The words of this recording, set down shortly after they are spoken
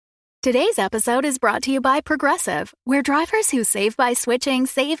Today's episode is brought to you by Progressive, where drivers who save by switching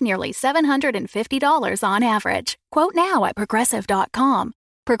save nearly $750 on average. Quote now at Progressive.com.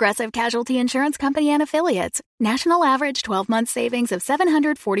 Progressive Casualty Insurance Company and Affiliates. National average 12-month savings of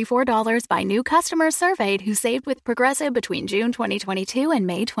 $744 by new customers surveyed who saved with Progressive between June 2022 and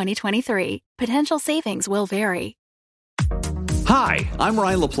May 2023. Potential savings will vary. Hi, I'm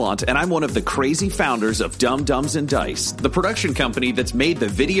Ryan LaPlante, and I'm one of the crazy founders of Dumb Dumbs and Dice, the production company that's made the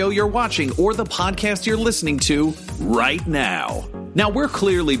video you're watching or the podcast you're listening to right now. Now, we're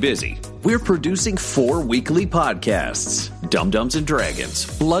clearly busy. We're producing 4 weekly podcasts: Dumb Dumbs and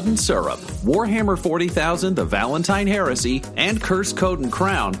Dragons, Blood and Syrup, Warhammer 40,000, The Valentine Heresy, and Curse, Code, and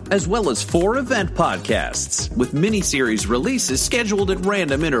Crown, as well as 4 event podcasts, with miniseries releases scheduled at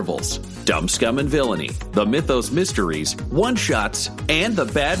random intervals: Dumb Scum and Villainy, The Mythos Mysteries, One-Shots, and the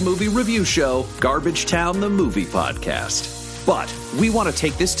bad movie review show, Garbage Town the Movie Podcast. But we want to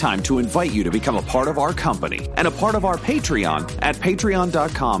take this time to invite you to become a part of our company and a part of our Patreon at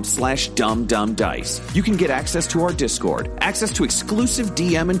patreon.com/dumbdumbdice. You can get access to our Discord, access to exclusive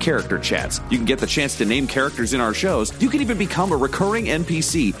DM and character chats. You can get the chance to name characters in our shows. You can even become a recurring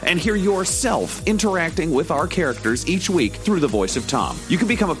NPC and hear yourself interacting with our characters each week through the voice of Tom. You can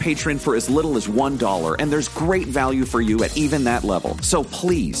become a patron for as little as $1, and there's great value for you at even that level. So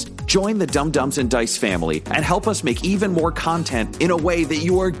please, join the Dumb Dumbs and Dice family and help us make even more content in a way that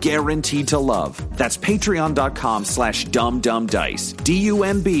you are guaranteed to love. That's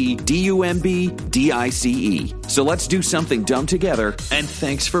patreon.com/dumbdumbdice. DUMBDICE. So let's do something dumb together, and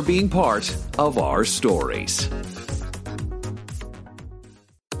thanks for being part of our stories.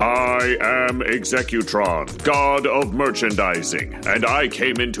 I am Executron, god of merchandising, and I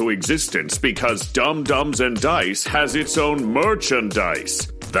came into existence because Dumb Dumbs and Dice has its own merchandise.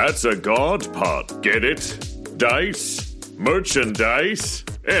 That's a god pod, get it? Dice? Merchandise?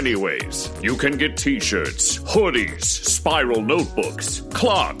 Anyways, you can get t-shirts, hoodies, spiral notebooks,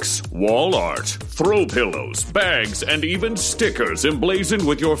 clocks, wall art, throw pillows, bags, and even stickers emblazoned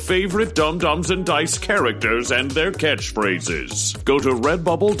with your favorite Dumb Dumbs and Dice characters and their catchphrases. Go to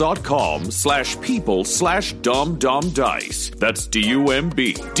redbubble.com/people/dumbdumbdice. That's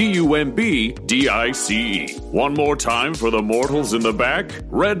DUMBDICE. One more time for the mortals in the back.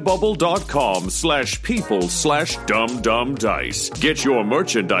 redbubble.com/people/dumbdumbdice. Get your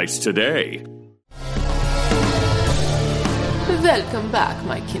merchandise today. Welcome back,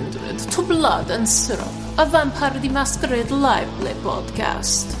 my kindred, to Blood and Syrup, a Vampire the Masquerade live play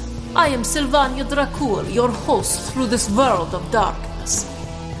podcast. I am Sylvania Dracul, your host through this world of darkness.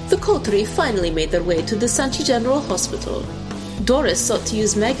 The coterie finally made their way to the Sanchi General Hospital. Doris sought to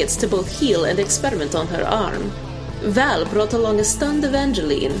use maggots to both heal and experiment on her arm. Val brought along a stunned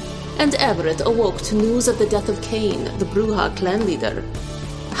Evangeline, and Everett awoke to news of the death of Cain, the Brujah clan leader.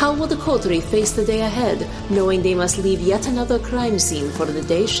 How will the coterie face the day ahead, knowing they must leave yet another crime scene for the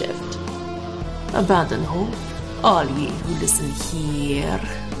day shift? Abandon hope, all ye who listen here.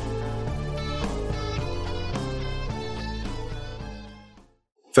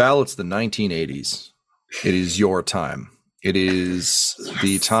 Val, it's the 1980s. It is your time. It is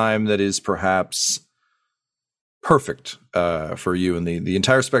the time that is perhaps perfect for you in the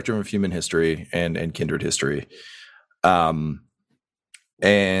entire spectrum of human history and kindred history.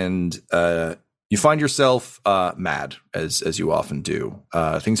 And you find yourself mad, as you often do.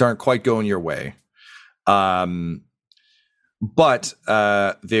 Things aren't quite going your way. But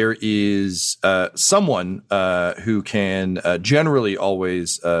there is someone who can generally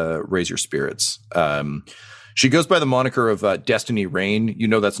always raise your spirits. She goes by the moniker of Destiny Rain. You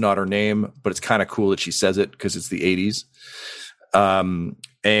know that's not her name, but it's kind of cool that she says it because it's the 80s.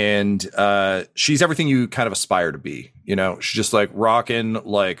 And she's everything you kind of aspire to be. You know, she's just like rocking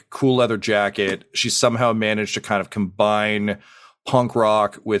like cool leather jacket. She's somehow managed to kind of combine punk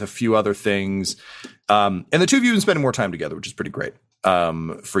rock with a few other things. And the two of you have been spending more time together, which is pretty great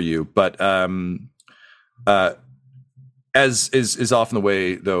for you. But as is often the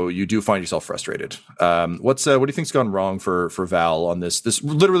way, though, you do find yourself frustrated. What do you think's gone wrong for Val on this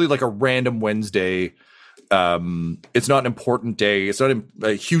literally like a random Wednesday? It's not an important day. It's not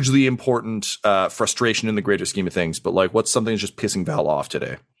a hugely important frustration in the greater scheme of things. But like, what's something that's just pissing Val off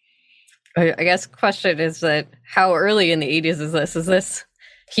today? I guess the question is that how early in the 80s is this? Is this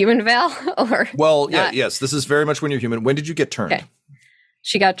human Val or? Well, yes, this is very much when you're human. When did you get turned? Okay.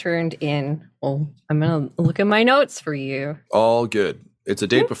 She got turned in. Well, I'm going to look at my notes for you. All good. It's a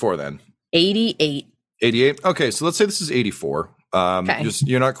date before then. 88. 88? Okay, so let's say this is 84. Okay.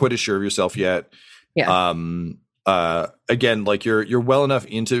 You're not quite as sure of yourself yet. Yeah. Again, like you're well enough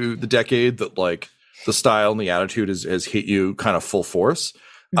into the decade that like the style and the attitude has hit you kind of full force.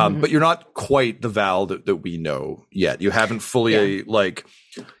 But you're not quite the Val that we know yet. You haven't fully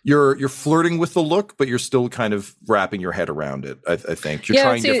you're flirting with the look, but you're still kind of wrapping your head around it. I think you're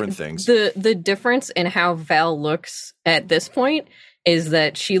trying different things. The difference in how Val looks at this point is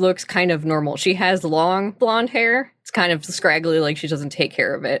that she looks kind of normal. She has long blonde hair. It's kind of scraggly, like she doesn't take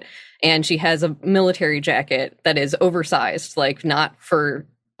care of it. And she has a military jacket that is oversized, like not for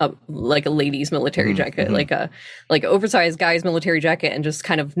like a lady's military jacket, like a oversized guy's military jacket, and just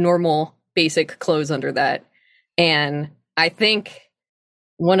kind of normal basic clothes under that. And I think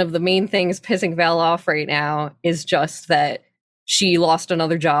one of the main things pissing Val off right now is just that she lost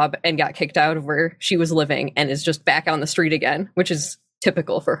another job and got kicked out of where she was living and is just back on the street again, which is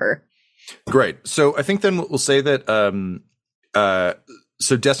typical for her. Great. So I think then we'll say that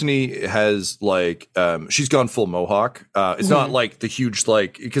so Destiny has she's gone full Mohawk. It's not like the huge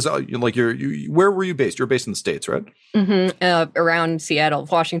because where were you based? You're based in the States, right? Around Seattle,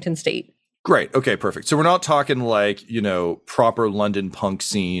 Washington State. Great. Okay, perfect. So we're not talking proper London punk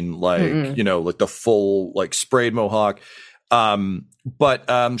scene, like the full sprayed Mohawk.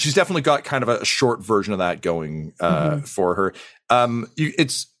 But she's definitely got kind of a short version of that going for her.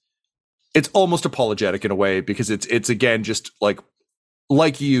 It's almost apologetic in a way, because it's again just like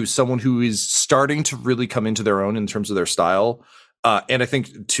you, someone who is starting to really come into their own in terms of their style. And I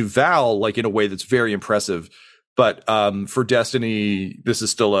think to Val, in a way that's very impressive. But for Destiny, this is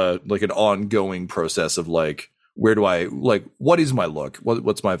still an ongoing process of where do I what is my look?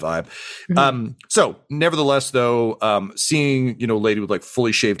 What's my vibe? So nevertheless, though, seeing, a lady with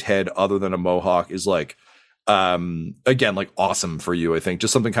fully shaved head other than a mohawk is again, awesome for you, I think.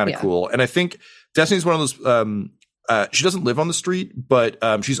 Just something kind of cool. And I think Destiny's one of those she doesn't live on the street, but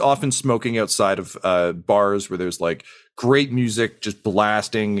she's often smoking outside of bars where there's great music just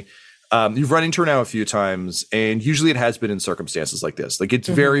blasting. You've run into her now a few times, and usually it has been in circumstances like this. It's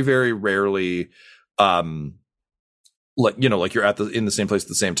very, very rarely, you're in the same place at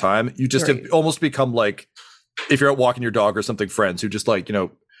the same time. You just have almost become if you're out walking your dog or something, friends who just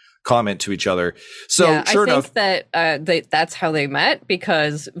comment to each other. So sure enough, I think that that's how they met,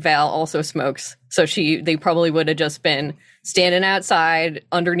 because Val also smokes. So they probably would have just been standing outside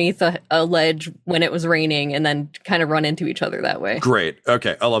underneath a ledge when it was raining, and then kind of run into each other that way. Great.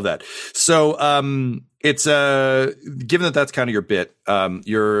 Okay. I love that. So it's given that that's kind of your bit,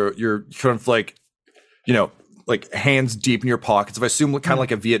 you're kind of hands deep in your pockets. If I assume kind of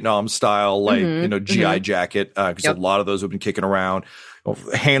like a Vietnam style, GI jacket, because a lot of those have been kicking around.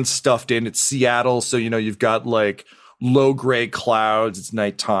 Hands stuffed in. It's Seattle, so you've got low gray clouds. It's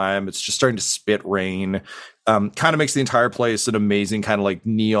nighttime. It's just starting to spit rain. Kind of makes the entire place an amazing kind of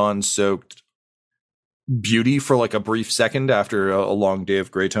neon soaked beauty for a brief second after a long day of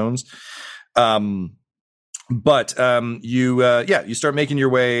gray tones. But you start making your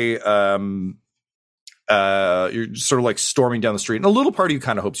way. You're sort of storming down the street, and a little part of you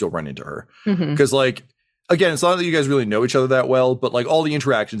kind of hopes you'll run into her, because again, it's not that you guys really know each other that well, but all the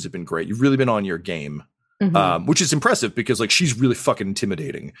interactions have been great. You've really been on your game, which is impressive, because she's really fucking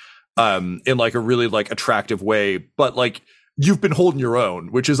intimidating, in a really attractive way. But you've been holding your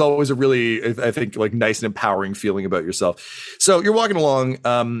own, which is always a really, I think, nice and empowering feeling about yourself. So you're walking along,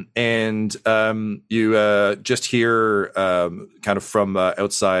 and you just hear kind of from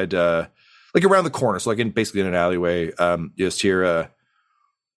outside, around the corner. So basically in an alleyway, you just hear,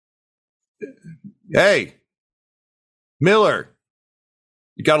 "Hey, Miller,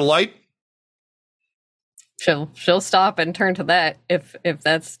 you got a light?" She'll stop and turn to that. If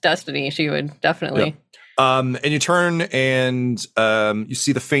that's Destiny, she would definitely. Yeah. And you turn, and you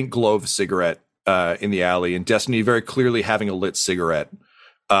see the faint glow of a cigarette in the alley, and Destiny, very clearly having a lit cigarette,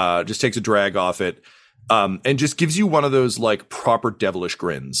 just takes a drag off it, and just gives you one of those proper devilish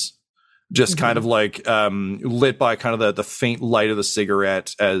grins. Just kind of lit by kind of the faint light of the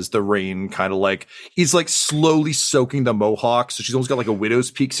cigarette as the rain kind of he's slowly soaking the mohawk. So she's almost got a widow's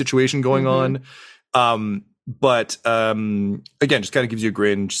peak situation going on. But again, just kind of gives you a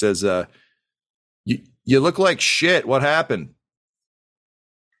grin. She says, you look like shit. What happened?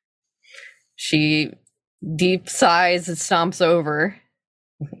 She deep sighs and stomps over.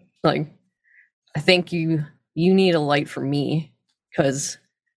 I think you need a light for me, because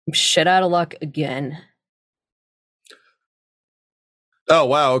I'm shit out of luck again. Oh,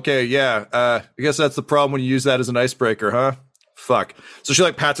 wow. Okay. Yeah. I guess that's the problem when you use that as an icebreaker, huh? Fuck. So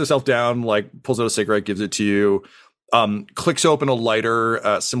she pats herself down, pulls out a cigarette, gives it to you, clicks open a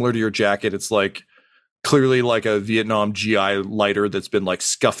lighter, similar to your jacket. It's clearly a Vietnam GI lighter that's been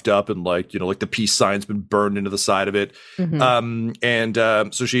scuffed up, and the peace sign's been burned into the side of it.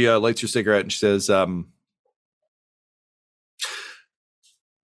 So she lights your cigarette, and she says,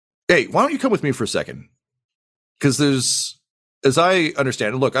 Hey, why don't you come with me for a second? Because as I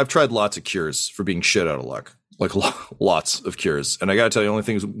understand it, look, I've tried lots of cures for being shit out of luck, like lots of cures. And I got to tell you,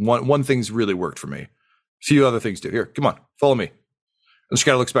 one thing's really worked for me. A few other things do. Here, come on, follow me. And she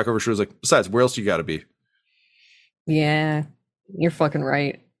kind of looks back over her shoulders like, besides, where else you got to be? Yeah, you're fucking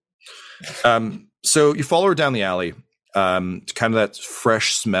right. So you follow her down the alley. Kind of that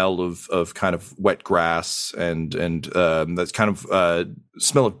fresh smell of kind of wet grass and that's kind of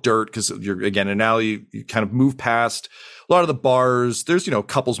smell of dirt because you're again in an alley. You kind of move past a lot of the bars. There's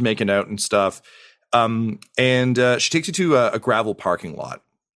couples making out and stuff. And she takes you to a gravel parking lot,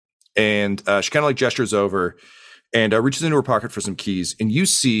 and she kind of like gestures over and reaches into her pocket for some keys, and you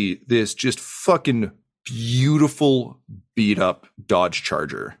see this just fucking beautiful beat up Dodge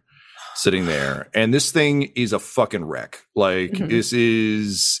Charger sitting there, and this thing is a fucking wreck. Like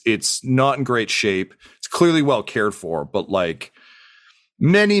it's not in great shape. It's clearly well cared for, but like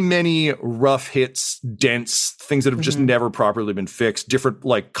many rough hits, dents, things that have just never properly been fixed, different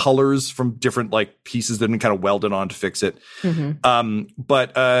like colors from different like pieces that have been kind of welded on to fix it.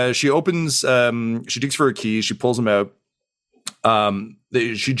 But she opens, she digs for her keys, she pulls them out.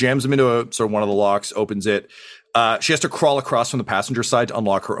 She jams them into one of the locks, opens it. She has to crawl across from the passenger side to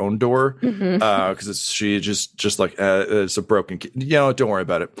unlock her own door because she just like it's a broken key. Don't worry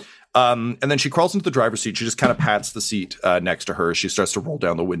about it. And then she crawls into the driver's seat. She just kind of pats the seat next to her. She starts to roll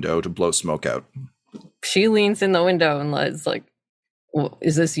down the window to blow smoke out. She leans in the window and is like, well,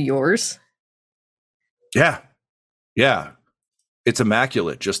 is this yours? Yeah. It's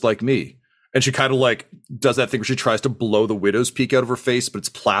immaculate, just like me. And she kind of like does that thing where she tries to blow the widow's peak out of her face, but it's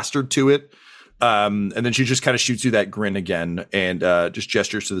plastered to it. And then she just kind of shoots you that grin again and just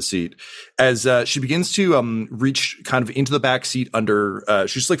gestures to the seat as she begins to reach kind of into the back seat under.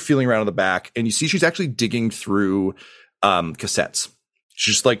 She's just like feeling around in the back, and you see she's actually digging through cassettes.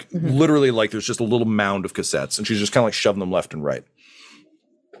 She's just like literally like there's just a little mound of cassettes, and she's just kind of like shoving them left and right.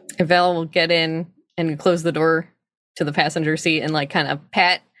 Val will get in and close the door to the passenger seat and like kind of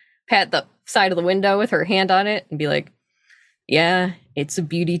pat the side of the window with her hand on it and be like, "Yeah, it's a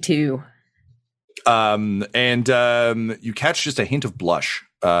beauty too." And you catch just a hint of blush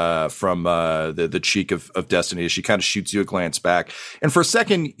from the cheek of Destiny as she kind of shoots you a glance back. And for a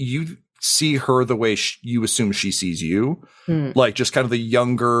second, you see her the way you assume she sees you, like just kind of the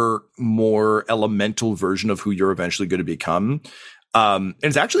younger, more elemental version of who you're eventually going to become. And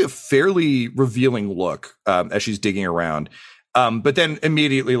it's actually a fairly revealing look as she's digging around. But then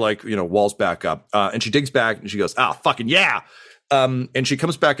immediately, like, walls back up and she digs back and she goes, "Ah, fucking yeah." And she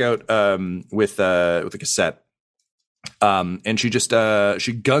comes back out with a cassette, and she just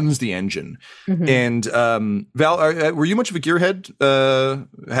she guns the engine. And Val, were you much of a gearhead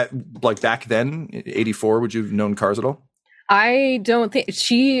like back then, 84? Would you have known cars at all? I don't think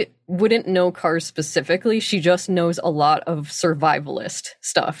she wouldn't know cars specifically. She just knows a lot of survivalist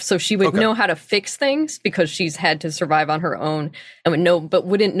stuff. So she would know how to fix things because she's had to survive on her own and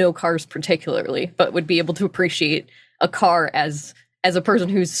wouldn't know cars particularly, but would be able to appreciate a car as a person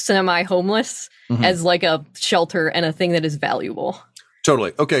who's semi-homeless as like a shelter and a thing that is valuable.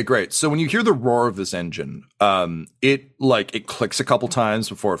 Totally. Okay, great. So when you hear the roar of this engine, it clicks a couple times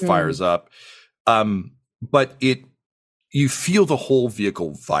before it fires up. But you feel the whole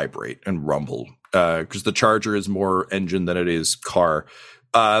vehicle vibrate and rumble because the Charger is more engine than it is car.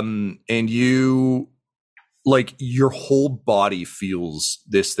 And you like your whole body feels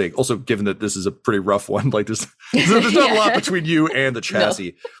this thing. Also, given that this is a pretty rough one, like there's not a lot between you and the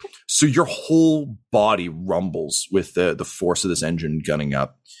chassis. No. So your whole body rumbles with the force of this engine gunning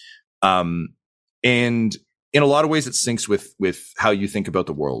up. And in a lot of ways, it syncs with how you think about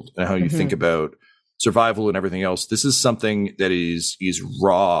the world and how you think about survival and everything else. This is something that is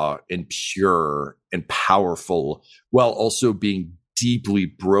raw and pure and powerful while also being deeply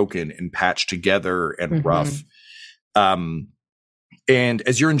broken and patched together and rough. And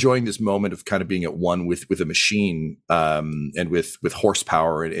as you're enjoying this moment of kind of being at one with a machine and with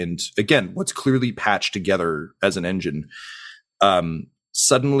horsepower and again, what's clearly patched together as an engine,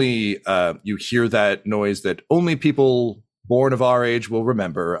 suddenly you hear that noise that only people born of our age will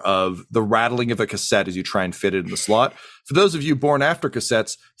remember, of the rattling of a cassette as you try and fit it in the slot. For those of you born after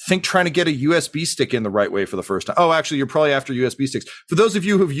cassettes, think trying to get a USB stick in the right way for the first time. Oh, actually, you're probably after USB sticks. For those of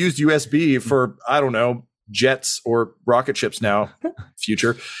you who've used USB for, I don't know, jets or rocket ships now,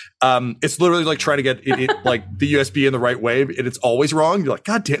 future, it's literally like trying to get it like the USB in the right way, and it's always wrong. You're like,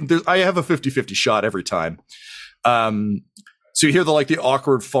 God damn, I have a 50-50 shot every time. So you hear the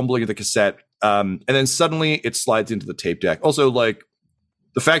awkward fumbling of the cassette. And then suddenly it slides into the tape deck. Also, like,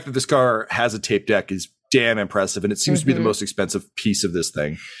 the fact that this car has a tape deck is damn impressive, and it seems to be the most expensive piece of this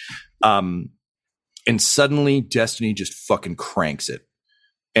thing. And suddenly Destiny just fucking cranks it,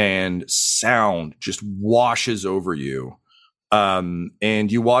 and sound just washes over you.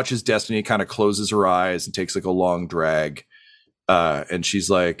 And you watch as Destiny kind of closes her eyes and takes like a long drag. And she's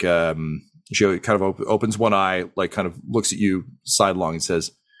like, she kind of opens one eye, like kind of looks at you sidelong and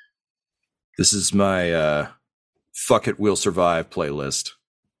says, "This is my Fuck It, We'll Survive playlist.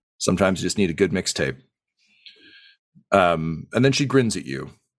 Sometimes you just need a good mixtape." And then she grins at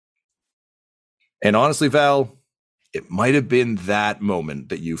you. And honestly, Val, it might have been that moment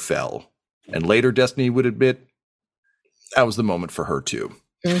that you fell. And later, Destiny would admit that was the moment for her too.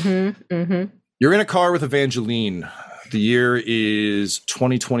 You're in a car with Evangeline. The year is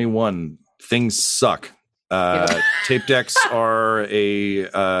 2021. Things suck. Tape decks are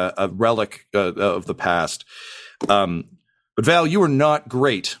a relic of the past. But Val, you are not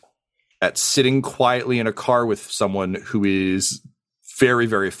great at sitting quietly in a car with someone who is very,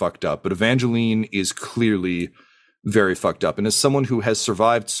 very fucked up. But Evangeline is clearly very fucked up. And as someone who has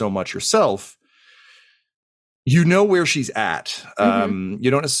survived so much yourself, you know where she's at. You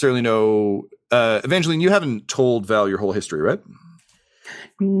don't necessarily know. Evangeline, you haven't told Val your whole history, right?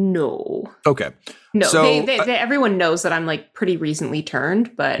 No. Okay. No, so, everyone knows that I'm like pretty recently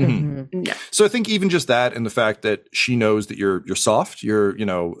turned, but no. So I think even just that, and the fact that she knows that you're soft, you're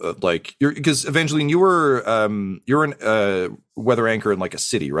because Evangeline, you're an weather anchor in like a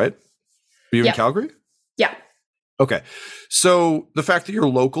city, right? Are you in Calgary? Yeah. Okay. So the fact that you're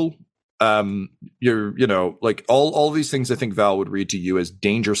local, you're, like all these things, I think Val would read to you as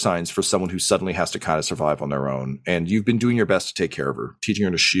danger signs for someone who suddenly has to kind of survive on their own. And you've been doing your best to take care of her, teaching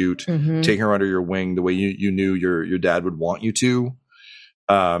her to shoot, taking her under your wing the way you knew your dad would want you to.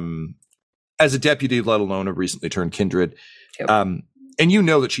 As a deputy, let alone a recently turned kindred. Yep. And you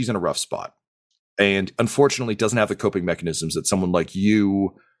know that she's in a rough spot. And unfortunately doesn't have the coping mechanisms that someone like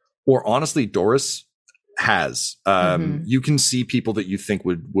you, or honestly Doris, has. You can see people that you think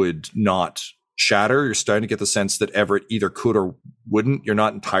would not shatter. You're starting to get the sense that Everett either could or wouldn't. You're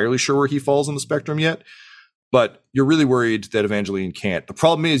not entirely sure where he falls on the spectrum yet, but you're really worried that Evangeline can't. The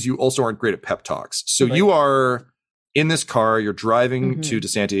problem is you also aren't great at pep talks. So you are in this car, you're driving to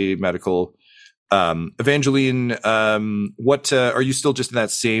DeSanti Medical. Evangeline, what are you still just in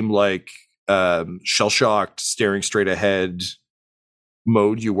that same like shell-shocked, staring straight ahead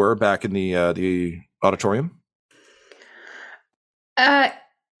mode you were back in the auditorium?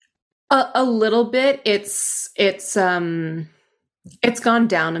 A little bit. It's gone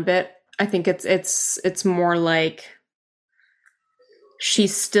down a bit. I think it's more like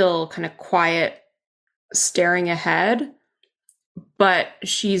she's still kind of quiet, staring ahead, but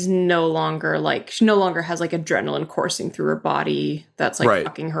she no longer has like adrenaline coursing through her body that's like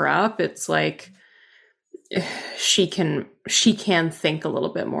fucking her up. It's like she can think a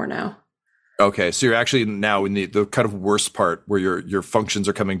little bit more now. Okay, so you're actually now in the kind of worst part where your functions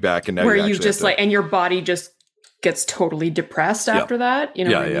are coming back, and now where you just and your body just gets totally depressed after that. You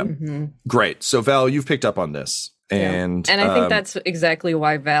know what I mean? Great. So Val, you've picked up on this, and I think that's exactly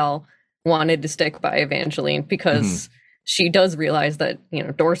why Val wanted to stick by Evangeline, because she does realize that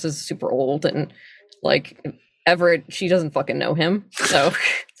Doris is super old, and like Everett, she doesn't fucking know him. So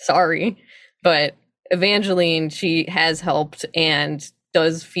sorry, but Evangeline, she has helped and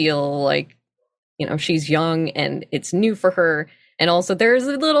does feel like she's young and it's new for her. And also there's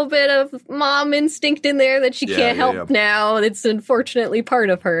a little bit of mom instinct in there that she can't help now. It's unfortunately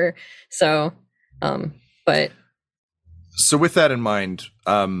part of her. So, but. So with that in mind,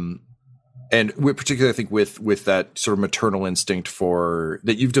 and particularly I think with that sort of maternal instinct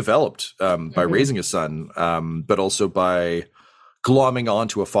that you've developed by raising a son, but also by glomming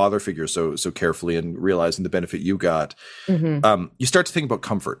onto a father figure so carefully and realizing the benefit you got, you start to think about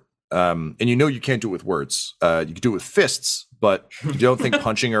comfort. And you can't do it with words. You can do it with fists, but you don't think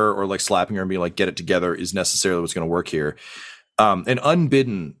punching her or like slapping her and being like, get it together is necessarily what's going to work here. And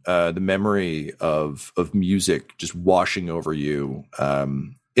unbidden, the memory of music just washing over you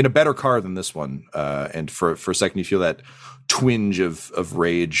in a better car than this one. And for a second, you feel that twinge of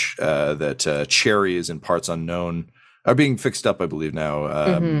rage that Cherry is in parts unknown are being fixed up, I believe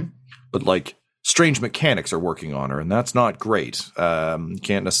now. But like, strange mechanics are working on her, and that's not great. You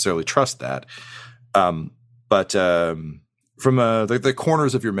can't necessarily trust that. But from the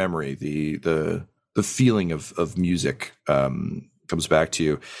corners of your memory, the feeling of music comes back to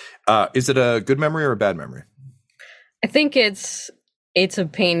you. Is it a good memory or a bad memory? I think it's a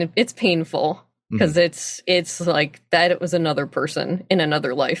pain. It's painful because it's like that. It was another person in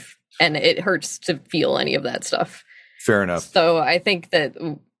another life, and it hurts to feel any of that stuff. Fair enough. So I think that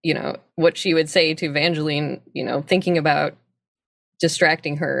what she would say to Evangeline, thinking about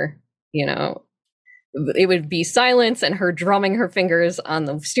distracting her, it would be silence and her drumming her fingers on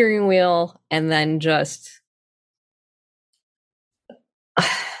the steering wheel, and then just,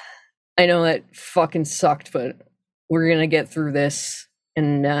 I know that fucking sucked, but we're gonna get through this,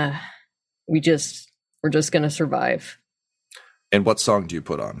 and we're just gonna survive. And what song do you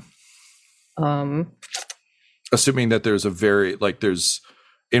put on? Assuming that there's there's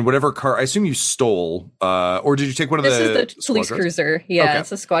in whatever car, I assume you stole, or did you take one of this is the police cruiser. Yeah, okay.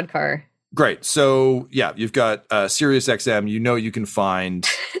 It's a squad car. Great. So yeah, you've got Sirius XM. You can find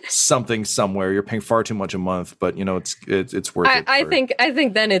something somewhere. You're paying far too much a month, but it's worth it. I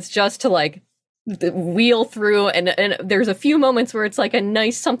think then it's just to like wheel through, and there's a few moments where it's like a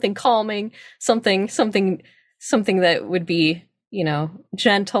nice something calming, something that would be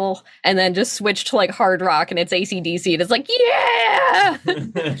gentle, and then just switch to like hard rock and it's AC/DC and it's like, yeah.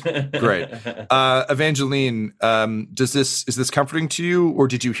 Great. Evangeline, is this comforting to you, or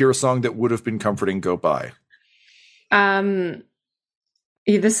did you hear a song that would have been comforting go by?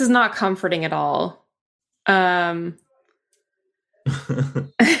 This is not comforting at all. Trying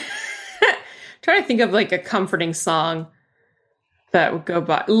to think of like a comforting song that would go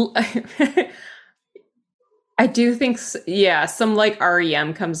by. I do think, some like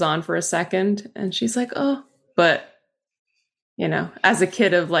REM comes on for a second and she's like, oh, but as a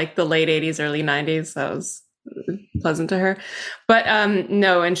kid of like the late 80s, early 90s, that was pleasant to her. But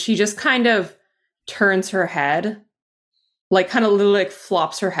no, and she just kind of turns her head, like kind of literally like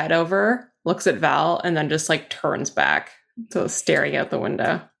flops her head over, looks at Val, and then just like turns back to staring out the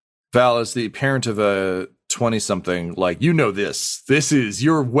window. Val, as the parent of a 20-something, like, this is,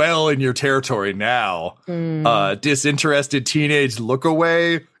 you're well in your territory now. Disinterested teenage look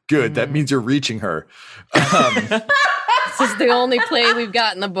away. Good. That means you're reaching her. This is the only play we've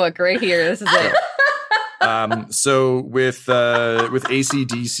got in the book right here. This is it. So with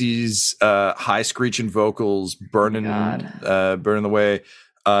AC/DC's high screeching vocals burning the way,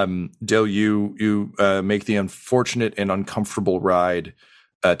 Dale, you make the unfortunate and uncomfortable ride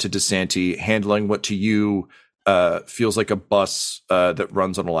to DeSanti, handling what to you feels like a bus that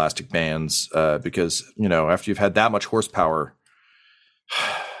runs on elastic bands, because after you've had that much horsepower,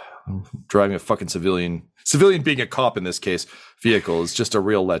 driving a fucking civilian being a cop in this case vehicle is just a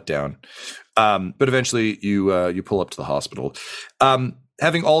real letdown. But eventually you pull up to the hospital.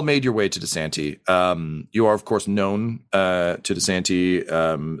 Having all made your way to DeSanti, you are of course known to DeSanti.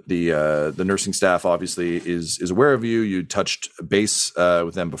 The nursing staff obviously is aware of you. You touched base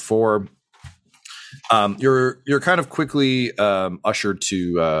with them before. You're kind of quickly ushered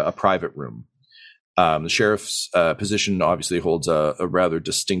to a private room. The sheriff's position obviously holds a rather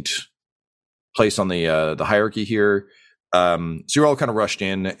distinct place on the hierarchy here. So you're all kind of rushed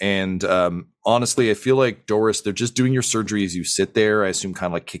in, and honestly, I feel like, Doris, they're just doing your surgery as you sit there. I assume kind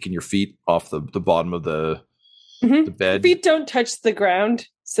of like kicking your feet off the bottom of the bed. Feet don't touch the ground,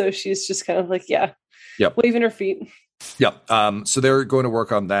 so she's just kind of like, waving her feet. Yep. So they're going to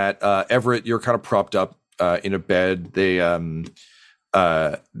work on that. Everett, you're kind of propped up in a bed. They kind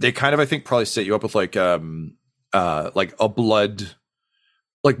of, I think, probably set you up with like a blood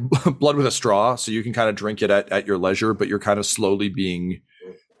with a straw, so you can kind of drink it at your leisure, but you're kind of slowly being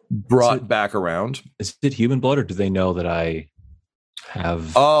brought back around. Is it human blood, or do they know that I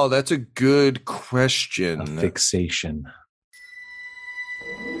have... Oh, that's a good question. A fixation.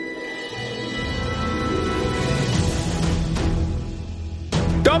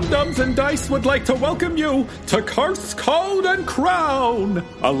 Dum-Dums and Dice would like to welcome you to Curse, Code, and Crown,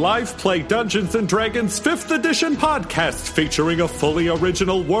 a live play Dungeons & Dragons 5th edition podcast featuring a fully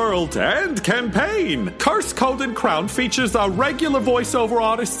original world and campaign. Curse, Code, and Crown features our regular voiceover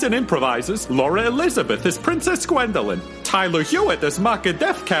artists and improvisers, Laura Elizabeth as Princess Gwendolyn, Tyler Hewitt as Maka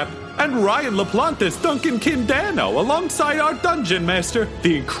Deathcap, and Ryan LaPlante as Duncan Kindano, alongside our Dungeon Master,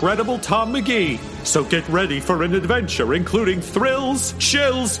 the incredible Tom McGee. So get ready for an adventure including thrills,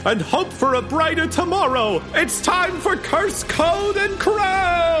 chills, and hope for a brighter tomorrow. It's time for Curse, Code, and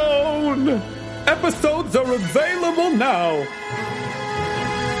Crown! Episodes are available now.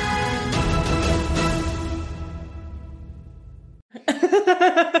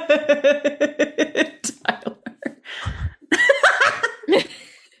 Tyler.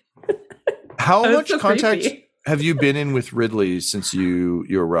 How much contact have you been in with Ridley since you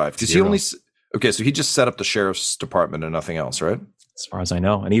arrived? Because he only... Okay, so he just set up the sheriff's department and nothing else, right? As far as I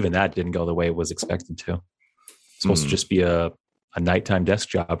know. And even that didn't go the way it was expected to. It's supposed to just be a nighttime desk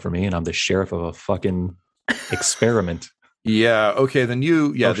job for me, and I'm the sheriff of a fucking experiment. Yeah. Okay. Then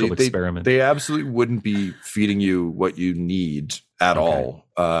experiment. They absolutely wouldn't be feeding you what you need at all.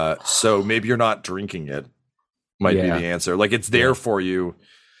 So maybe you're not drinking it. Might be the answer. Like it's there for you.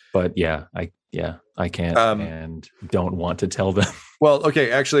 But I can't and don't want to tell them. Well,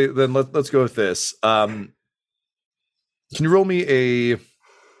 okay. Actually, then let's go with this. Can you roll me a?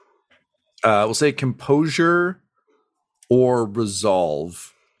 We'll say composure or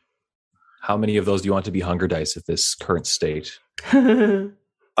resolve. How many of those do you want to be hunger dice at this current state? Let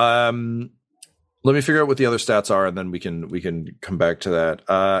me figure out what the other stats are, and then we can come back to that.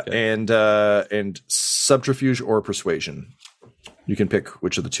 And subterfuge or persuasion. You can pick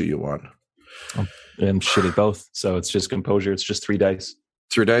which of the two you want. I'm shit at both, so it's just composure. It's just 3 dice.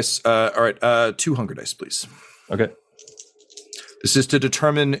 3 dice. All right. 2 hunger dice, please. Okay. This is to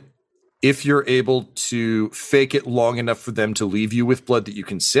determine if you're able to fake it long enough for them to leave you with blood that you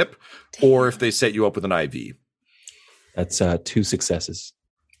can sip, or if they set you up with an IV. That's 2 successes.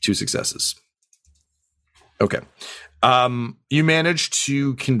 2 successes. Okay. You managed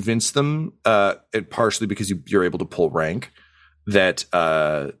to convince them, partially because you're able to pull rank, that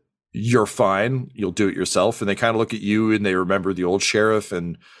you're fine. You'll do it yourself. And they kind of look at you and they remember the old sheriff,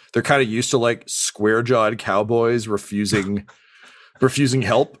 and they're kind of used to like square-jawed cowboys refusing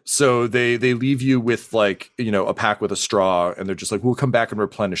help. So they leave you with like, a pack with a straw, and they're just like, we'll come back and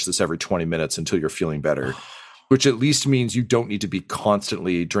replenish this every 20 minutes until you're feeling better, which at least means you don't need to be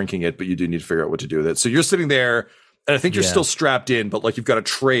constantly drinking it, but you do need to figure out what to do with it. So you're sitting there, and I think you're still strapped in, but like you've got a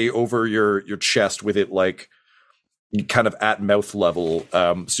tray over your chest with it like kind of at mouth level.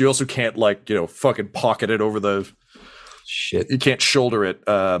 So you also can't like, fucking pocket it over the shit. You can't shoulder it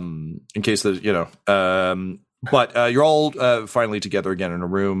in case there's, but you're all finally together again in a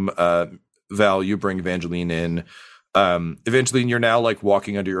room. Val, you bring Evangeline in. Evangeline, you're now like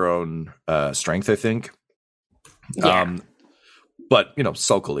walking under your own strength, I think. Yeah. But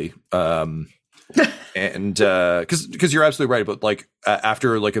sulkily. And because you're absolutely right about like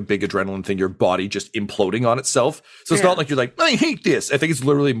after like a big adrenaline thing, your body just imploding on itself. So it's not like you're like, I hate this. I think it's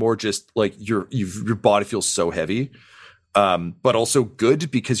literally more just like your body feels so heavy. But also good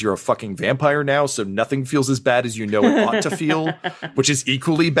because you're a fucking vampire now, so nothing feels as bad as it ought to feel, which is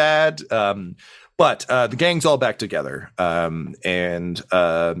equally bad. But the gang's all back together, and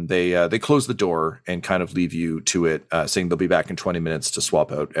they close the door and kind of leave you to it, saying they'll be back in 20 minutes to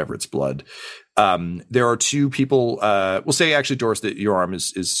swap out Everett's blood. There are 2 people. We'll say actually, Doris, that your arm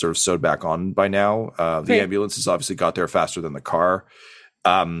is sort of sewed back on by now. The ambulance has obviously got there faster than the car.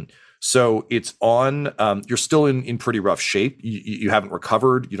 So it's on. You're still in pretty rough shape. You haven't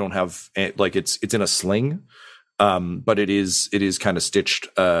recovered. You don't have like it's in a sling, but it is kind of stitched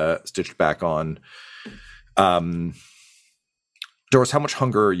back on. Doris, how much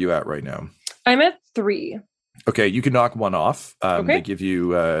hunger are you at right now? I'm at 3. Okay, you can knock 1 off. Okay. They give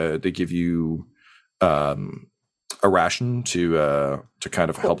you a ration to kind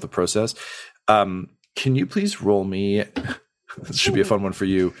of help the process. Can you please roll me? This should be a fun one for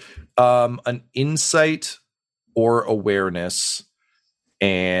you. An insight or awareness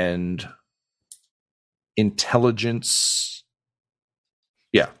and intelligence.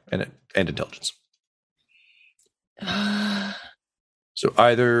 Yeah, and intelligence. So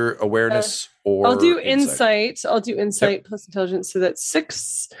either awareness or I'll do insight. I'll do insight plus intelligence. So that's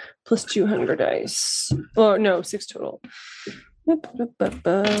 6 plus 2 hunger dice. Oh no, 6 total.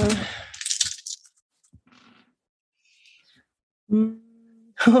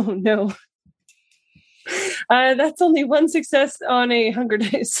 Oh no. That's only 1 success on a hunger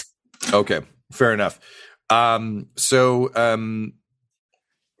dice. Okay, fair enough. Yeah,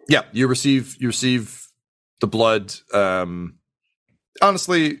 you receive the blood.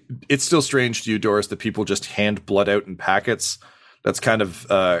 Honestly, it's still strange to you, Doris, that people just hand blood out in packets. That's kind of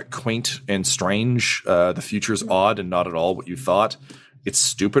quaint and strange. The future's odd and not at all what you thought. It's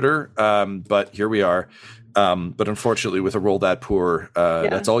stupider, but here we are. But unfortunately, with a roll that poor,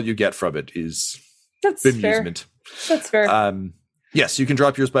 that's all you get from it is amusement. That's fair. Yes, you can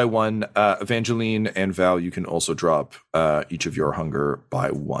drop yours by 1. Evangeline and Val, you can also drop each of your hunger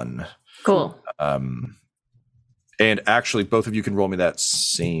by 1. Cool. And actually, both of you can roll me that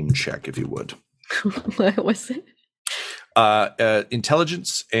same check if you would. What was it?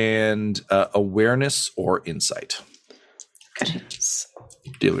 Intelligence and awareness or insight. Okay.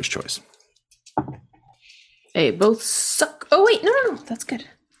 Dealer's choice. They both suck. Oh wait, no, that's good.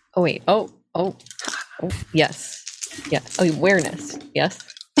 Oh wait. Oh, yes. Yeah. Oh, awareness.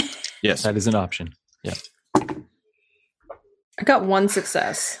 Yes. Yes, that is an option. Yeah. I got 1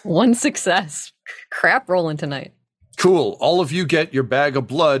 success. 1 success. Crap rolling tonight. Cool. All of you get your bag of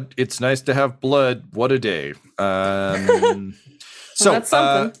blood. It's nice to have blood. What a day. So that's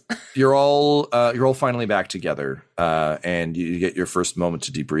something. You're all finally back together, and you get your first moment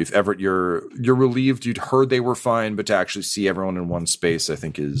to debrief. Everett, you're relieved. You'd heard they were fine, but to actually see everyone in one space, I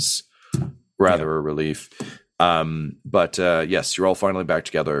think, is rather a relief. But yes, you're all finally back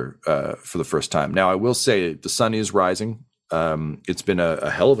together for the first time. Now, I will say the sun is rising. It's been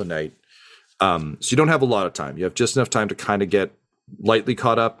a hell of a night. So you don't have a lot of time. You have just enough time to kind of get lightly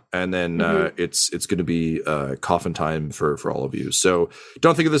caught up, and then it's going to be coffin time for all of you. So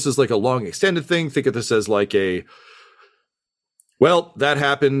don't think of this as like a long extended thing. Think of this as like well, that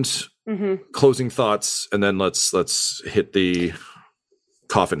happened. Closing thoughts, and then let's hit the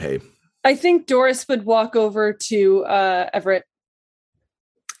coffin hay. I think Doris would walk over to Everett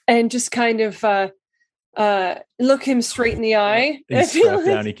and just kind of look him straight in the eye. He's strapped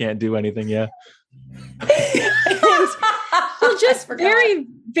down. He can't do anything. Yeah. Well, just very,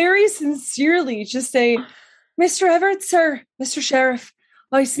 very sincerely, just say, Mr. Everett, sir, Mr. Sheriff,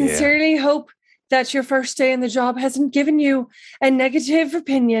 I sincerely hope that your first day in the job hasn't given you a negative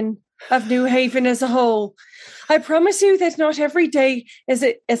opinion of New Haven as a whole. I promise you that not every day is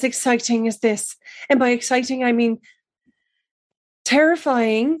as exciting as this. And by exciting, I mean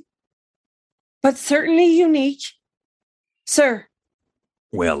terrifying, but certainly unique. Sir.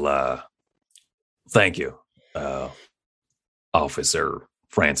 Well, thank you, Officer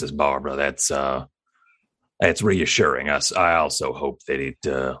Francis Barbara. That's reassuring. I also hope that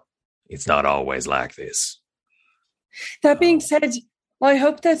it's not always like this. That being said, I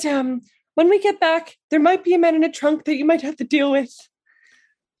hope that when we get back, there might be a man in a trunk that you might have to deal with.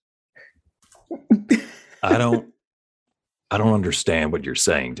 I don't understand what you're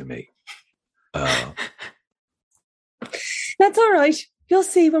saying to me. That's all right. You'll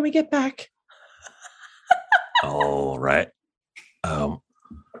see when we get back. All right.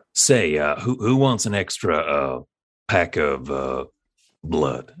 Say, who wants an extra pack of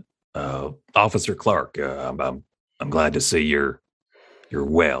blood? Officer Clark, I'm glad to see you're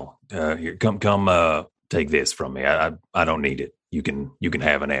well. Here, come, take this from me. I don't need it. You can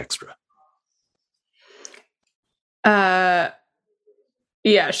have an extra.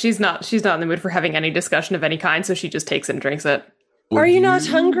 Yeah, she's not in the mood for having any discussion of any kind, so she just takes it and drinks it. Are you not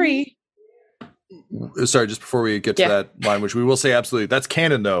hungry? Sorry, just before we get to that line, which we will say absolutely, that's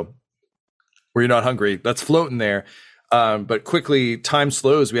canon though. Where you're not hungry, that's floating there. But quickly, time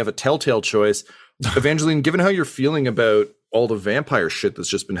slows. We have a telltale choice. Evangeline, given how you're feeling about all the vampire shit that's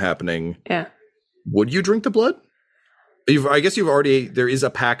just been happening, would you drink the blood? I guess you've already, there is a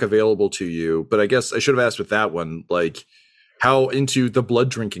pack available to you, but I guess I should have asked with that one, like, how into the blood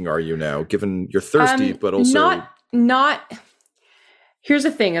drinking are you now, given you're thirsty, but also... Not, here's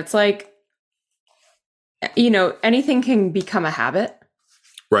the thing, it's like, anything can become a habit.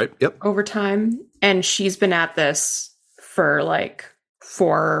 Right, yep. Over time, and she's been at this for like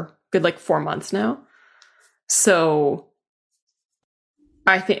 4 months now. So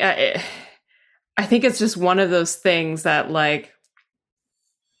I think it's just one of those things that like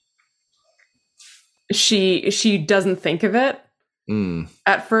she doesn't think of it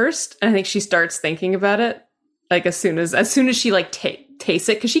at first, and I think she starts thinking about it like as soon as she like tastes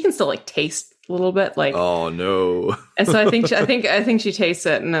it, because she can still like taste a little bit, like, oh no. And so I think she tastes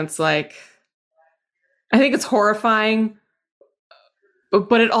it, and it's like, I think it's horrifying,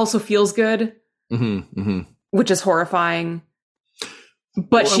 but it also feels good, which is horrifying.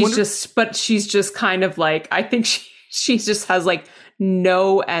 But she's just kind of like, I think she just has like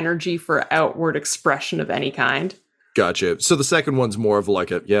no energy for outward expression of any kind. Gotcha. So the second one's more of like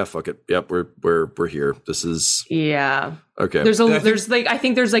fuck it. Yep, we're here. This is okay. I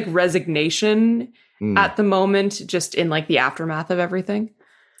think there's like resignation at the moment, just in like the aftermath of everything.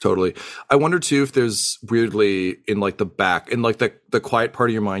 Totally. I wonder too if there's weirdly in like the back, in like the quiet part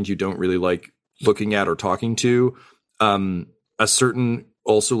of your mind you don't really like looking at or talking to, a certain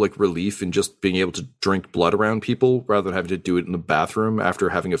also like relief in just being able to drink blood around people rather than having to do it in the bathroom after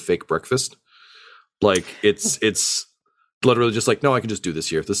having a fake breakfast. Like it's literally just like, no, I can just do this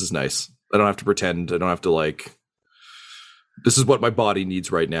here. This is nice. I don't have to pretend. I don't have to like, this is what my body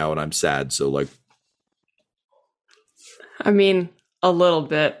needs right now, and I'm sad. So like, I mean, a little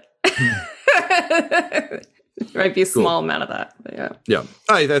bit. Might be a small amount of that. But yeah.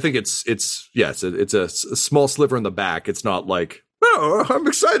 I think it's a small sliver in the back. It's not like, oh, I'm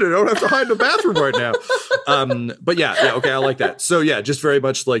excited. I don't have to hide in the bathroom right now. But yeah, okay, I like that. So yeah, just very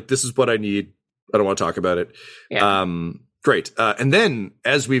much like, this is what I need. I don't want to talk about it. Yeah. Great. And then,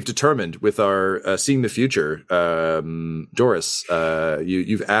 as we've determined with our Seeing the Future, Doris,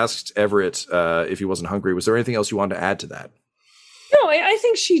 you've asked Everett if he wasn't hungry. Was there anything else you wanted to add to that? No, I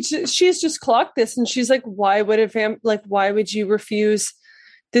think she's just clocked this, and she's like, why would you refuse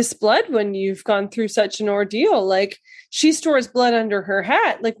this blood when you've gone through such an ordeal? Like, she stores blood under her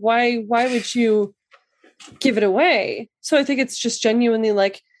hat. Like, why would you give it away? So I think it's just genuinely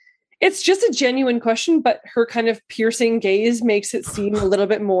like, it's just a genuine question, but her kind of piercing gaze makes it seem a little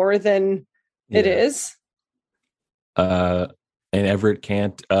bit more than it is. And Everett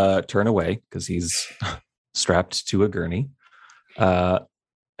can't turn away because he's strapped to a gurney. And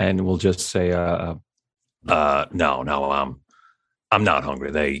we'll just say, no, I'm not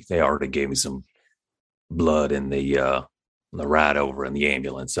hungry. They already gave me some blood in the ride over in the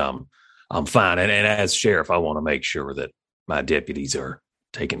ambulance. I'm fine. And as sheriff, I want to make sure that my deputies are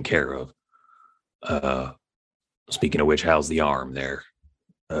taken care of. Speaking of which, how's the arm there,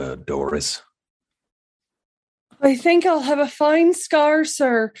 Doris? I think I'll have a fine scar,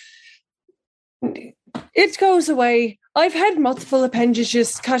 sir. It goes away. I've had multiple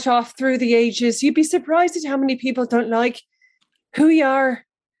appendages cut off through the ages. You'd be surprised at how many people don't like who you are.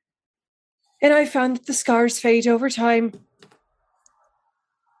 And I found that the scars fade over time.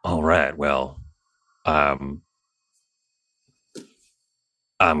 All right. Well, I'm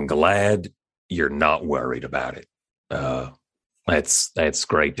glad you're not worried about it. That's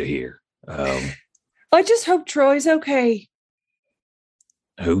great to hear. I just hope Troy's okay.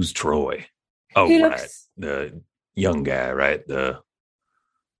 Who's Troy? Oh, he right. The young guy, right? The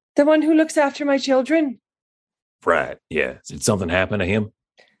one who looks after my children. Right. Yeah. Did something happen to him?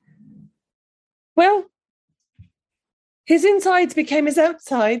 Well, his insides became his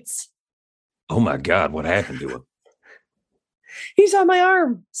outsides. Oh my God, what happened to him? He's on my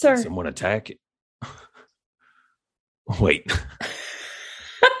arm, sir. Did someone attack it? Wait.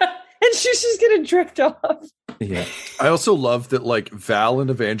 And she's just gonna drift off. Yeah. I also love that, like, Val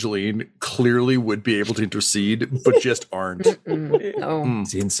and Evangeline clearly would be able to intercede, but just aren't. No.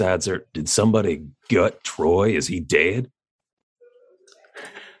 His insides are. Did somebody gut Troy? Is he dead?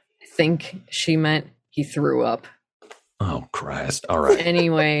 I think she meant he threw up. Oh, Christ. All right.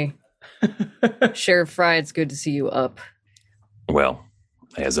 Anyway, Sheriff Fry, it's good to see you up. Well,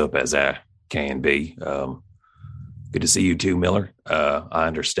 as up as I can be. Good to see you too, Miller. I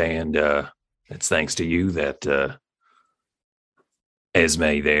understand it's thanks to you that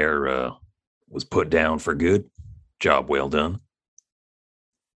Esme there was put down for good. Job well done.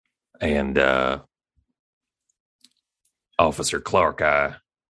 And Officer Clark, I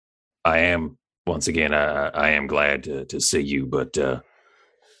am, once again, I am glad to see you, but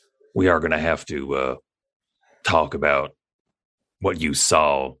we are going to have to talk about what you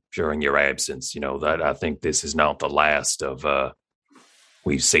saw during your absence. You know, that I think this is not the last of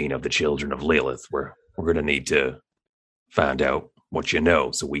we've seen of the children of Lilith. We're going to need to find out what you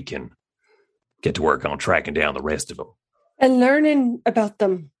know so we can get to work on tracking down the rest of them. And learning about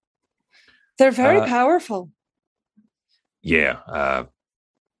them. They're very powerful. Yeah,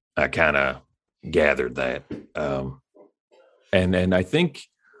 I kind of gathered that. And I think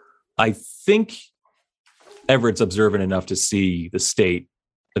Everett's observant enough to see the state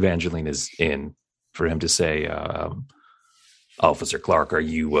Evangeline is in for him to say, Officer Clark, are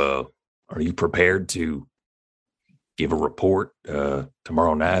you prepared to give a report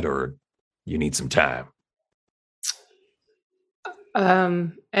tomorrow night, or you need some time?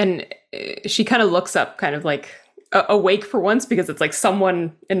 And she kind of looks up, kind of like awake for once, because it's like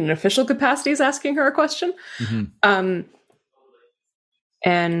someone in an official capacity is asking her a question. Mm-hmm.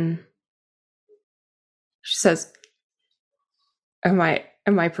 And she says, Am I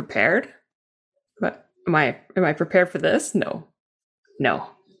prepared? But am I prepared for this? No. No.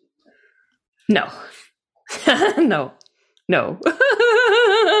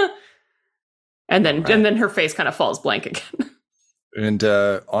 And then her face kind of falls blank again. And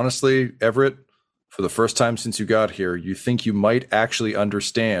honestly, Everett, for the first time since you got here, you think you might actually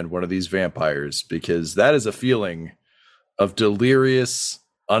understand one of these vampires, because that is a feeling of delirious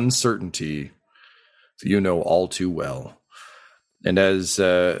uncertainty that you know all too well. And as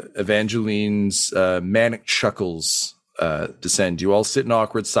Evangeline's manic chuckles descend, you all sit in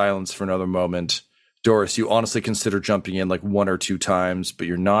awkward silence for another moment. Doris, you honestly consider jumping in like one or two times, but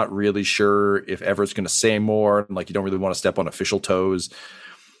you're not really sure if Everett's going to say more. Like, you don't really want to step on official toes.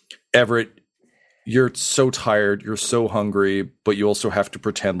 Everett, you're so tired. You're so hungry, but you also have to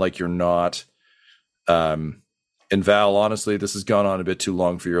pretend like you're not. And Val, honestly, this has gone on a bit too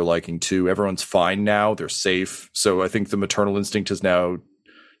long for your liking too. Everyone's fine now. They're safe. So I think the maternal instinct has now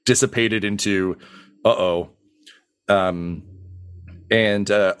dissipated into,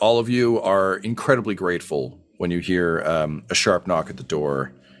 And all of you are incredibly grateful when you hear a sharp knock at the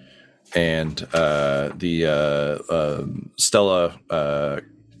door, and Stella,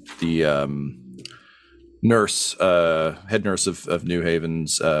 the nurse, head nurse of New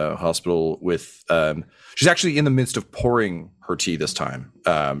Haven's hospital, with she's actually in the midst of pouring her tea this time.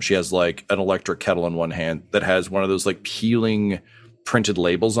 She has like an electric kettle in one hand that has one of those like peeling printed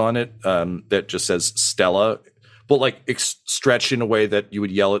labels on it that just says Stella, but like stretched in a way that you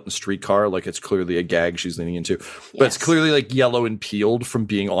would yell it in a streetcar, like it's clearly a gag she's leaning into. But it's clearly like yellow and peeled from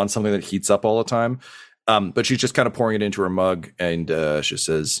being on something that heats up all the time. But she's just kind of pouring it into her mug, and she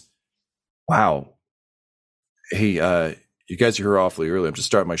says, "Wow, hey, you guys are here awfully early. I'm just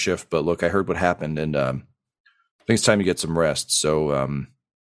starting my shift, but look, I heard what happened, and I think it's time you get some rest. So,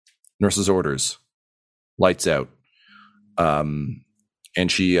 nurse's orders, lights out." And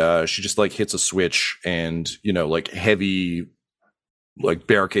she just like hits a switch, and like heavy like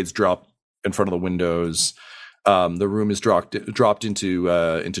barricades drop in front of the windows. The room is dropped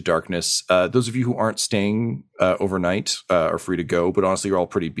into darkness. Those of you who aren't staying overnight are free to go, but honestly, you're all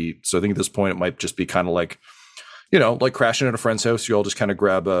pretty beat. So I think at this point it might just be kind of like, like crashing at a friend's house. You all just kind of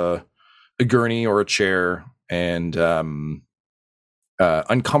grab a gurney or a chair, and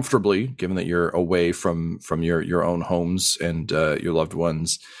uncomfortably, given that you're away from your own homes and your loved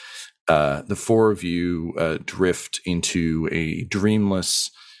ones, the four of you drift into a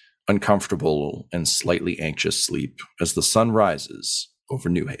dreamless, uncomfortable, and slightly anxious sleep as the sun rises over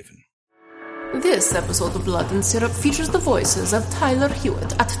New Haven. This episode of Blood and Syrup features the voices of Tyler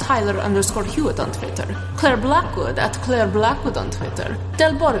Hewitt at Tyler_Hewitt on Twitter, Claire Blackwood at Claire Blackwood on Twitter,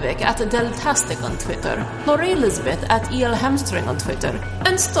 Del Borvik at Deltastic on Twitter, Laurie Elizabeth at EL Hamstring on Twitter,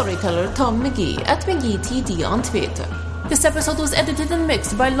 and storyteller Tom McGee at McGeeTD on Twitter. This episode was edited and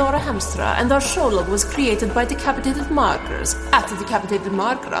mixed by Laura Hamstra, and our show log was created by Decapitated Markers at Decapitated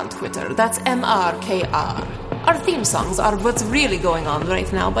Marker on Twitter. That's MRKR. Our theme songs are What's Really Going On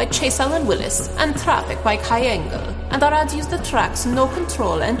Right Now by Chase Allen Willis and Traffic by Kai Engel. And our ads use the tracks No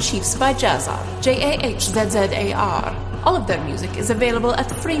Control and Chiefs by Jazzar, JAHZZAR. All of their music is available at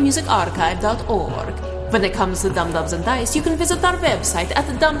freemusicarchive.org. When it comes to Dum Dums and Dice, you can visit our website at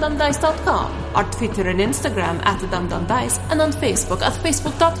dumdumdice.com, our Twitter and Instagram at dumdumdice, and on Facebook at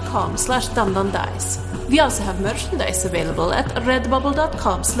facebook.com/dumdumdice. We also have merchandise available at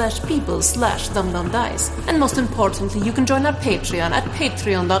redbubble.com/people/dumdumdice. And most importantly, you can join our Patreon at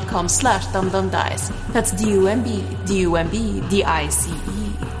patreon.com/dumdumdice. That's DUMBDICE.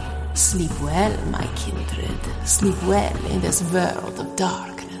 Sleep well, my kindred. Sleep well in this world of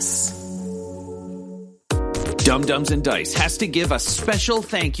darkness. Dum Dums and Dice has to give a special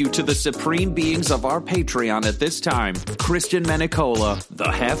thank you to the supreme beings of our Patreon at this time: Christian Menicola, the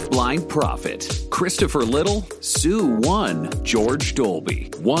Half-Blind Prophet, Christopher Little, Sue One, George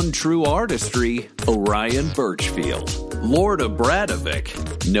Dolby, One True Artistry, Orion Birchfield, Lord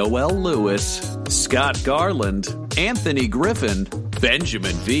Abradovic, Noel Lewis, Scott Garland, Anthony Griffin,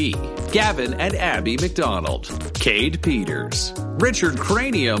 Benjamin V, Gavin and Abby McDonald, Cade Peters, Richard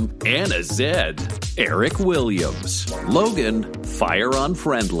Cranium, Anna Zed, Eric Williams, Logan, Fire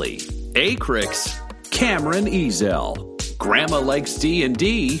Unfriendly, Acrix, Cameron Ezel, Grandma Likes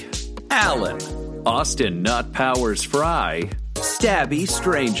D&D, Alan, Austin Nut Powers Fry, Stabby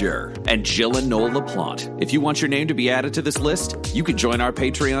Stranger, and Jill and Noel LaPlante. If you want your name to be added to this list, you can join our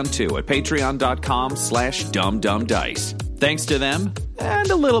Patreon too at patreon.com/dumdumdice. Thanks to them, and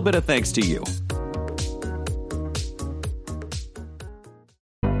a little bit of thanks to you.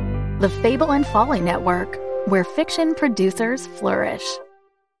 The Fable and Folly Network, where fiction producers flourish.